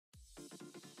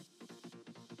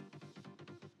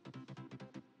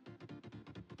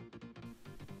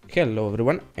Hello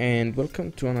everyone and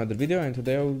welcome to another video, and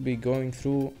today I will be going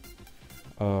through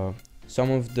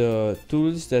some of the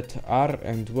tools that are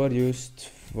and were used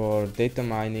for data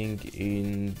mining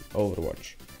in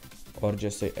Overwatch, or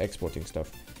just say exporting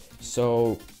stuff.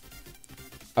 So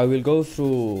I will go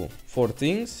through four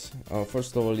things.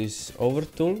 First of all is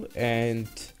Overtool and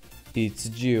its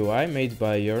GUI made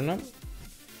by Yerna,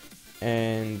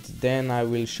 and then I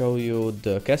will show you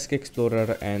the CASC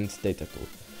Explorer and Datatool.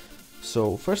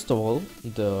 So first of all,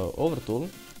 the Overtool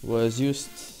was used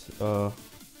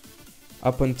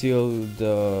up until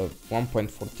the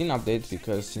 1.14 update,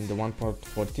 because in the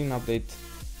 1.14 update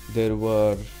there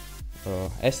were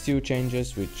STU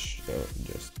changes which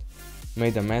just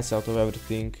made a mess out of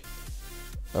everything.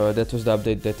 That was the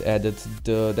update that added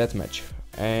the deathmatch,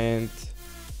 and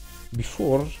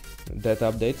before that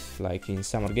update, like in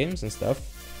summer games and stuff,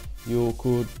 you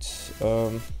could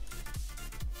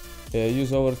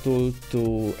use Overtool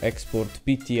to export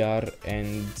PTR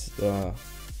and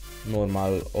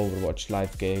normal Overwatch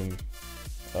live game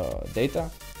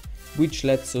data, which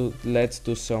led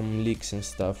to some leaks and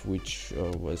stuff, which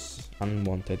was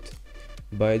unwanted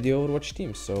by the Overwatch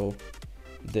team. So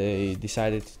they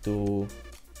decided to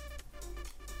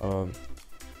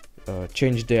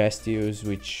change the STUs,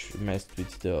 which messed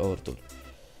with the Overtool.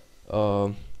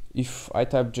 If I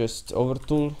type just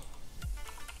Overtool,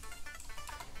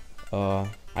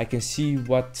 I can see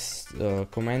what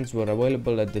commands were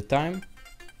available at the time.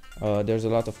 There's a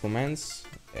lot of commands,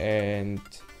 and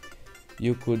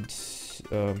you could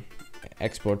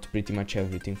export pretty much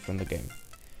everything from the game.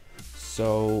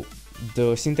 So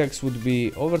the syntax would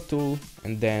be Overtool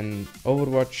and then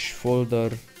Overwatch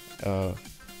folder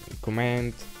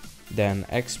command, then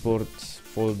export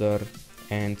folder,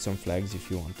 and some flags if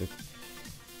you wanted.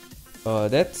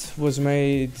 That was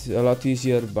made a lot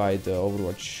easier by the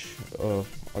Overwatch,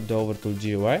 the Overtool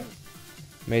GUI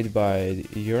made by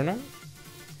Yerna.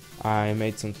 I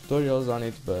made some tutorials on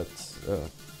it, but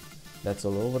that's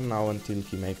all over now until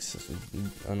he makes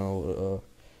a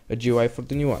GUI for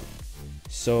the new one.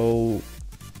 So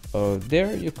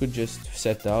there you could just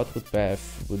set the output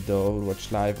path with the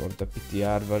Overwatch Live or the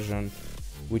PTR version,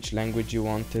 which language you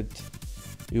wanted.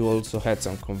 You also had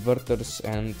some converters,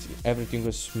 and everything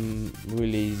was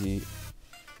really easy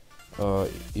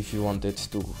if you wanted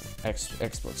to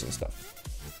export and stuff.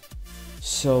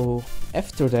 So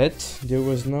after that, there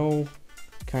was no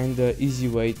kinda easy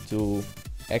way to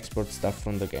export stuff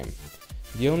from the game.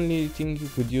 The only thing you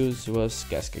could use was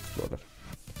CASC Explorer.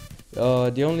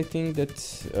 The only thing that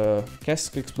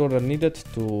CASC Explorer needed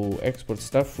to export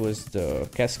stuff was the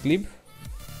CASC lib,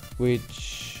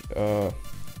 which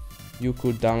you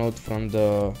could download from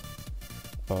the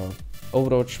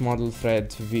Overwatch model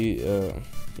thread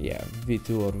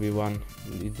V2 or V1,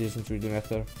 it doesn't really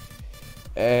matter,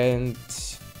 and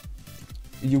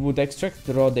you would extract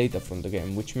the raw data from the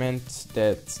game, which meant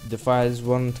that the files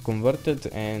weren't converted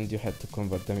and you had to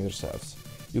convert them yourselves.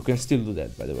 You can still do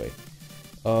that, by the way.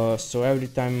 So every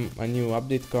time a new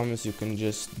update comes, you can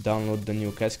just download the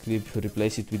new CASC lib,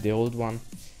 replace it with the old one,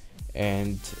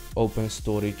 and open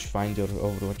storage, find your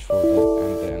Overwatch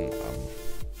folder,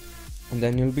 and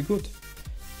then you'll be good.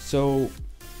 So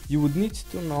you would need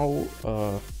to know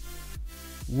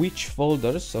which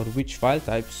folders or which file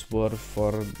types were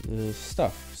for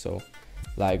stuff. So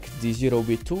like the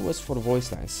 0b2 was for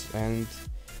voice lines, and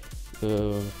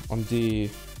on the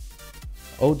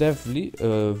ODev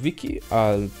wiki,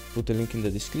 I'll put a link in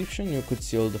the description, you could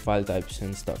see all the file types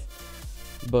and stuff.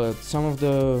 But some of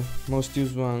the most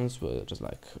used ones were just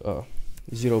like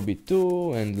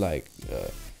 0b2 and like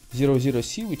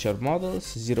 00C, which are models,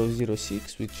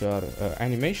 006, which are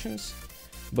animations.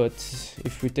 But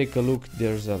if we take a look,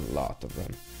 there's a lot of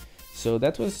them. So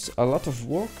that was a lot of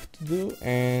work to do,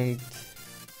 and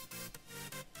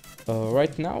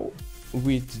right now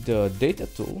with the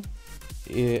Datatool,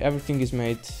 everything is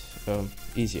made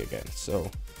easy again.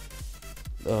 So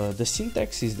the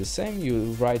syntax is the same.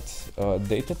 You write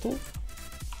Datatool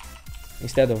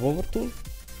instead of Overtool,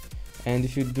 and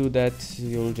if you do that,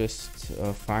 you'll just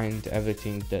find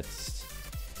everything that's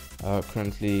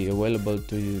currently available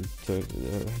to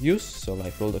use, so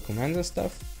like all the commands and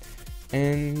stuff,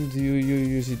 and you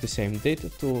use it the same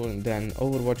Datatool, and then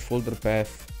Overwatch folder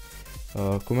path,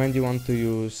 command you want to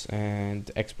use,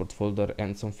 and export folder,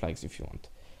 and some flags if you want.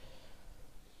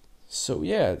 So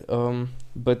yeah,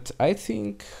 but I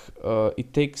think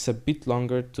it takes a bit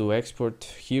longer to export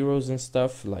heroes and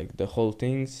stuff, like the whole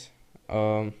things,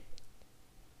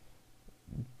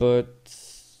 but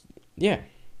yeah,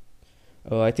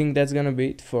 I think that's gonna be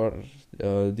it for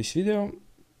this video.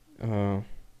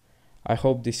 I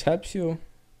hope this helps you.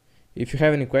 If you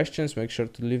have any questions, make sure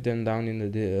to leave them down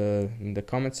in the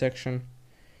comment section.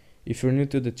 If you're new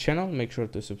to the channel, make sure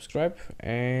to subscribe,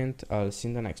 and I'll see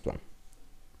you in the next one.